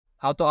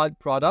How to add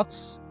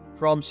products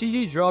from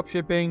CG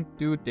Dropshipping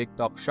to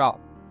TikTok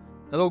Shop.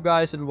 Hello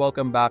guys and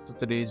welcome back to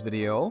today's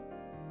video.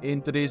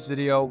 In today's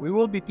video, we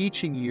will be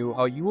teaching you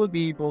how you will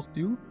be able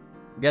to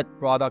get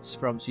products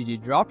from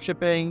CG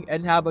Dropshipping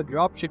and have a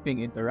dropshipping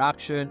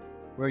interaction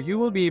where you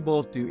will be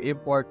able to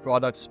import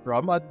products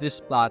from this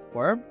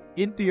platform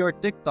into your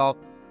TikTok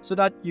so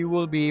that you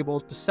will be able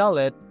to sell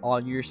it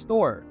on your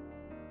store.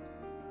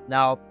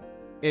 Now,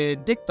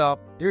 in TikTok,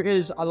 there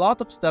is a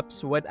lot of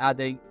steps when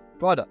adding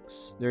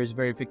products. There's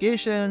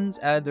verifications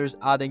and there's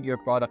adding your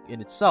product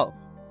in itself.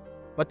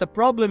 But the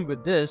problem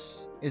with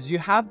this is you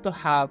have to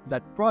have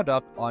that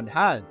product on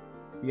hand.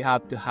 You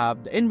have to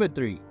have the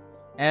inventory.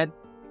 And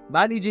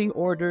managing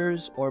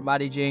orders or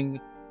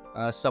managing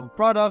some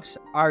products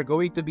are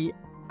going to be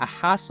a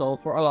hassle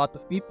for a lot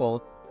of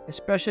people,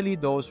 especially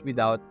those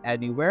without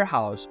any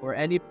warehouse or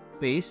any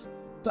place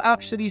to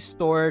actually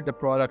store the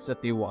products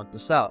that they want to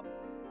sell.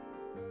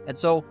 And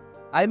so,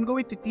 I'm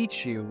going to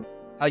teach you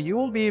how you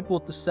will be able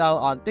to sell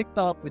on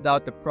TikTok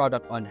without the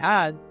product on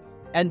hand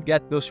and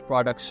get those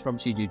products from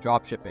CG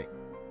Dropshipping.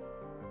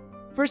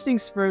 First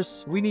things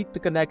first, we need to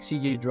connect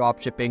CG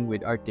Dropshipping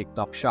with our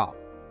TikTok shop.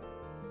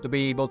 To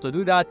be able to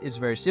do that is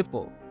very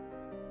simple.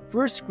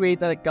 First,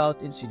 create an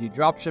account in CG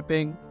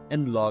Dropshipping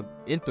and log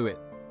into it.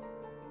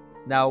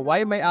 Now,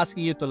 why am I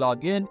asking you to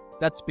log in?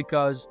 That's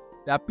because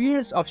the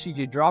appearance of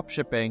CG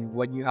Dropshipping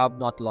when you have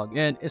not logged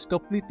in is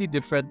completely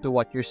different to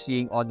what you're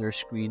seeing on your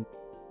screen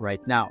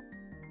right now.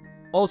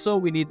 Also,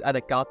 we need an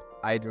account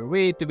either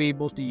way to be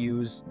able to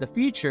use the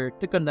feature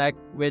to connect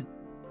with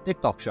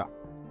TikTok Shop.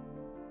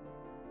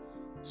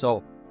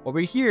 So, over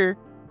here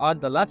on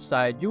the left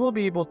side, you will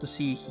be able to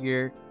see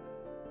here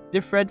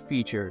different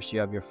features.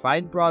 You have your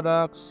Find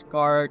Products,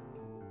 Cart,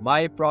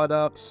 My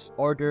Products,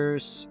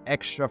 Orders,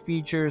 Extra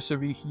Features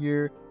over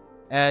here,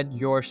 and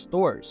your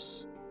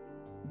stores.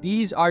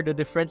 These are the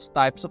different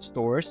types of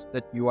stores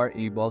that you are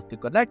able to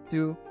connect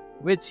to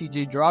with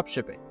CG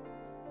Dropshipping.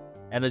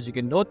 And as you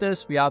can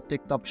notice, we have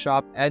TikTok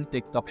Shop and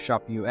TikTok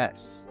Shop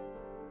US.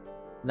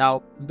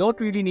 Now, you don't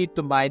really need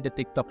to mind the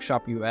TikTok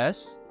Shop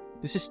US.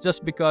 This is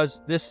just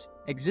because this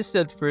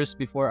existed first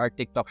before our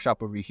TikTok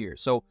Shop over here.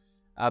 So,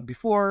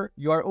 before,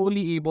 you are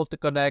only able to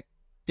connect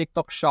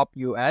TikTok Shop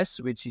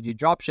US with CG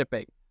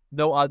Dropshipping,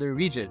 no other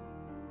region.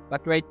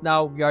 But right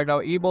now, we are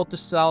now able to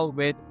sell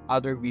with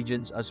other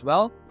regions as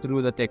well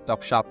through the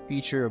TikTok Shop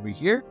feature over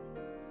here.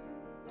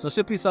 So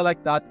simply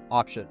select that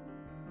option.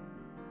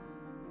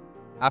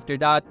 After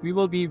that, we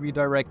will be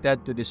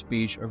redirected to this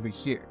page over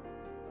here.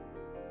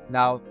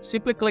 Now,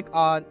 simply click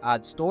on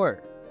Add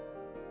Store.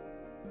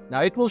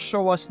 Now, it will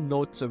show us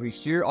notes over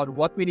here on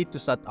what we need to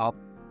set up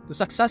to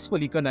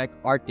successfully connect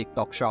our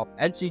TikTok Shop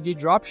and CG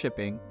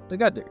Dropshipping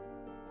together.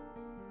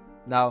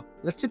 Now,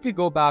 let's simply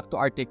go back to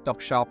our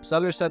TikTok Shop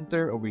Seller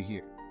Center over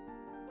here.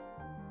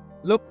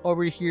 Look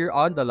over here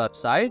on the left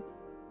side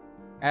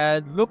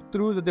and look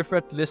through the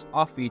different list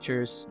of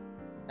features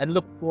and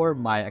look for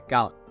My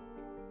Account.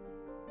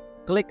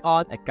 Click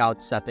on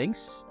Account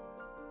Settings,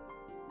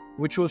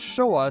 which will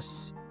show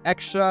us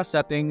extra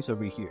settings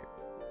over here,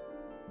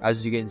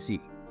 as you can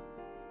see.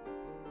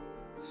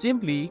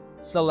 Simply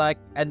select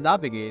and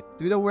navigate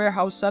to the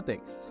warehouse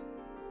settings.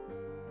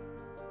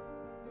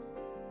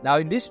 Now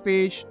in this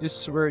page,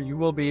 this is where you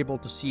will be able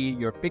to see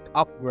your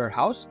pickup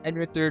warehouse and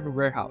return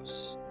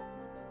warehouse.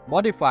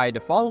 Modify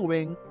the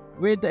following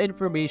with the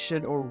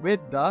information or with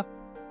the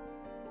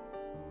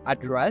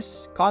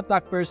address,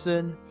 contact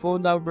person,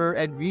 phone number,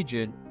 and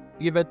region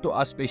given to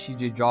us by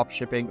CG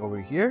Dropshipping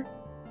over here,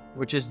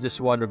 which is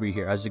this one over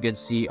here, as you can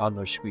see on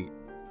our screen.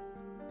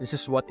 This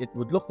is what it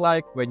would look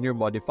like when you're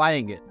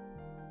modifying it.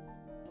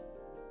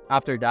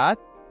 After that,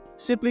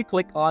 simply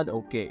click on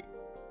OK.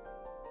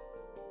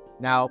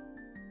 Now,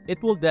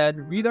 it will then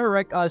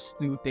redirect us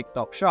to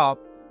TikTok Shop,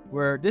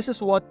 where this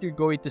is what you're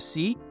going to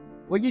see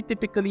when you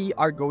typically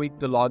are going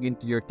to log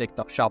into your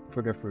TikTok Shop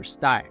for the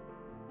first time.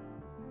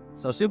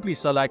 So simply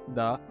select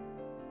the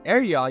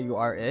area you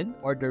are in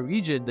or the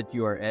region that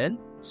you are in,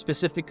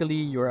 specifically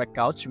your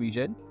account's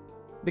region,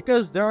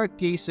 because there are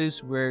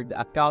cases where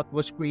the account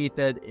was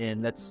created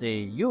in, let's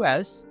say,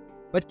 US,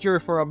 but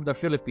you're from the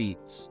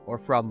Philippines or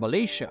from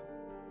Malaysia.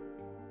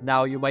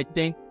 Now, you might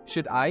think,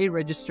 should I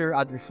register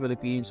under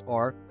Philippines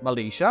or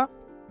Malaysia?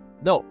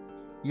 No,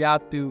 you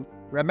have to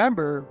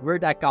remember where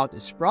the account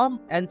is from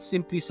and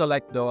simply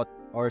select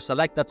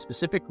that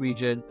specific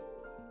region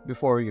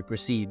before you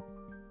proceed.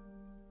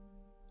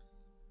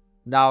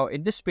 Now,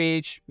 in this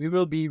page, we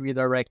will be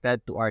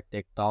redirected to our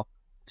TikTok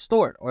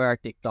store or our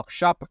TikTok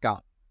Shop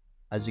account,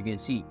 as you can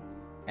see.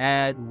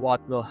 And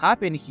what will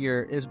happen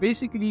here is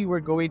basically we're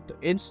going to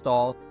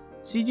install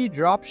CG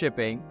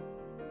Dropshipping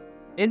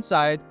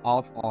inside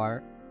of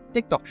our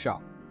TikTok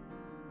Shop.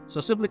 So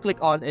simply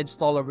click on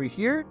Install over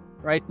here.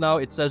 Right now,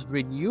 it says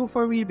Renew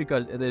for me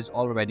because it is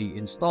already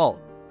installed.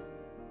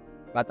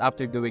 But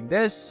after doing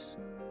this,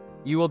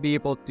 you will be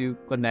able to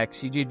connect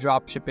CG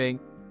Dropshipping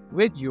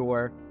with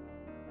your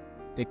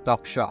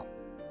TikTok Shop.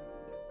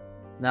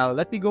 Now,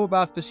 let me go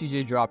back to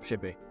CG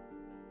Dropshipping.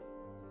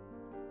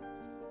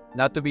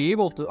 Now, to be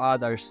able to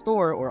add our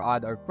store or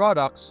add our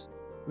products,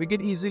 we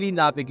can easily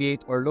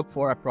navigate or look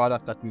for a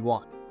product that we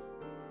want.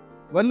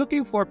 When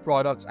looking for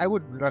products, I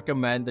would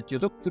recommend that you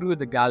look through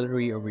the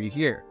gallery over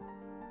here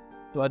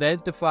to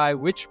identify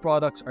which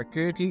products are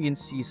currently in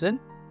season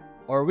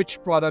or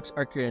which products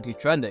are currently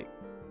trending.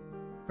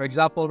 For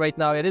example, right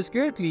now it is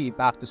currently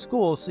back to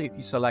school, so if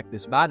you select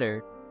this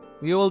banner,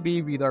 we will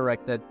be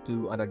redirected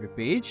to another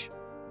page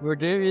where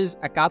there is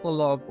a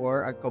catalog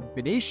or a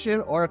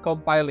combination or a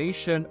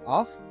compilation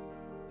of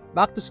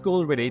back to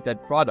school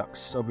related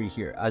products over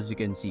here, as you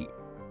can see.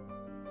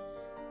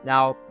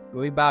 Now,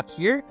 going back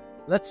here,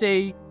 let's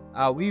say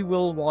we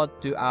will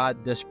want to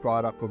add this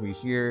product over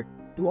here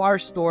to our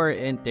store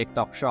in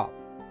TikTok Shop.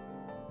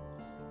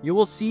 You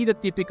will see the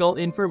typical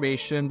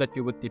information that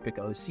you would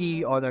typically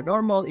see on a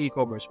normal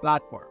e-commerce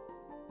platform.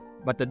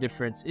 But the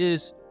difference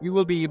is we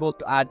will be able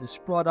to add this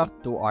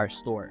product to our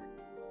store.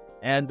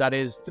 And that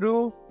is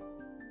through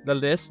the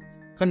list,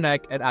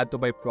 connect, and add to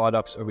my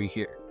products over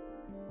here.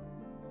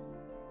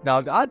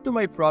 Now, the add to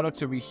my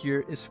products over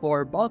here is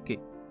for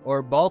bulking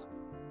or bulk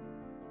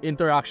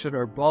interaction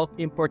or bulk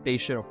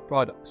importation of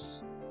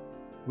products.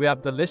 We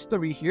have the list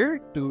over here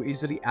to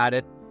easily add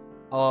it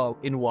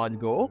in one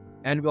go.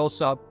 And we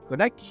also have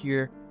connect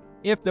here.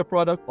 If the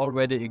product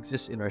already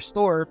exists in our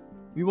store,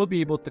 we will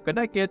be able to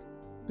connect it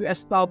to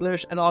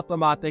establish an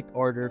automatic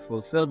order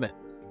fulfillment.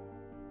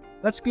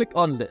 Let's click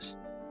on list.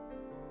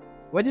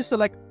 When you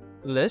select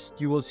list,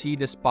 you will see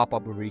this pop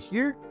up over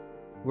here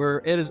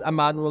where it is a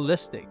manual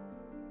listing.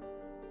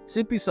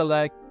 Simply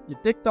select your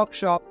TikTok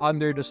Shop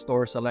under the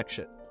store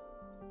selection.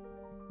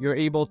 You're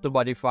able to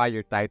modify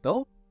your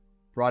title,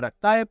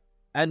 product type,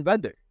 and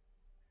vendor.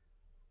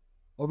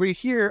 Over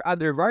here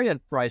under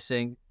variant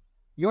pricing,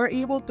 you're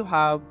able to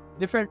have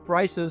different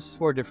prices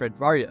for different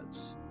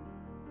variants.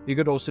 You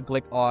could also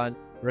click on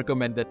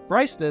recommended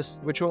price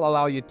list, which will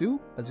allow you to,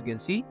 as you can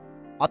see,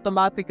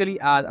 automatically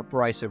add a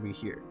price over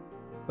here.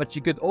 But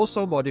you could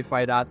also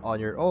modify that on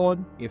your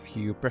own if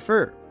you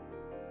prefer.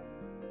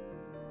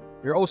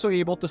 You're also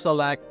able to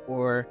select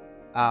or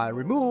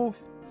remove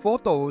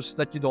photos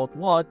that you don't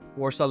want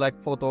or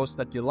select photos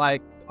that you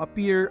like to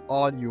appear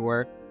on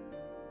your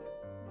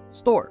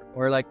store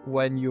or like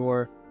when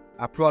your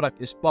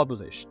product is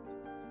published.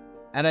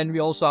 And then we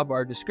also have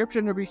our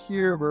description over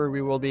here where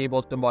we will be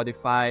able to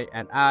modify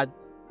and add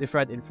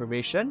different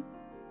information.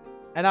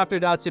 And after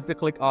that, simply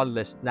click on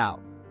list now.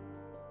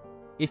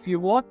 If you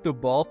want to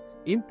bulk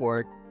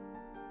import,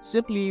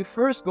 simply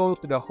first go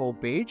to the home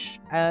page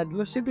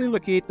and simply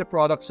locate the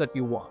products that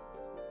you want.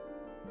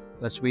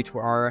 Let's wait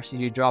for our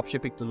CG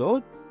Dropshipping to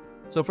load.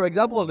 So for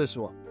example, this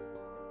one,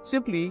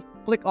 simply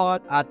click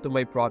on add to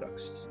my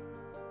products.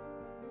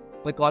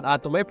 Click on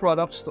add to my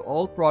products to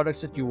all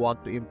products that you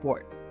want to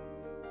import.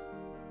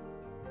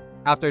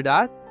 After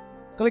that,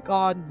 click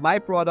on my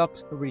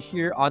products over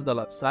here on the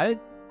left side.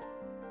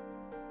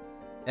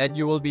 And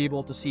you will be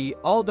able to see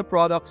all the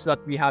products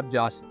that we have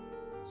just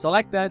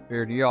selected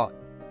earlier on,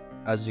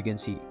 as you can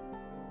see.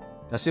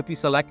 Now simply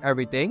select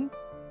everything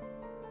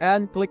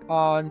and click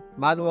on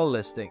manual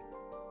listing.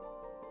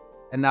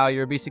 And now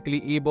you're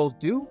basically able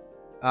to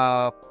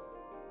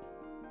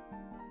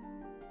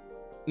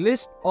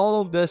list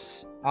all of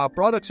this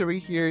products over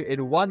here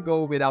in one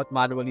go without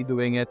manually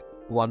doing it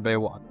one by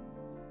one.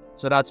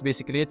 So that's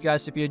basically it,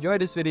 guys. If you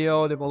enjoyed this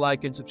video, leave a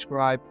like and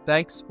subscribe.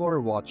 Thanks for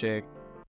watching.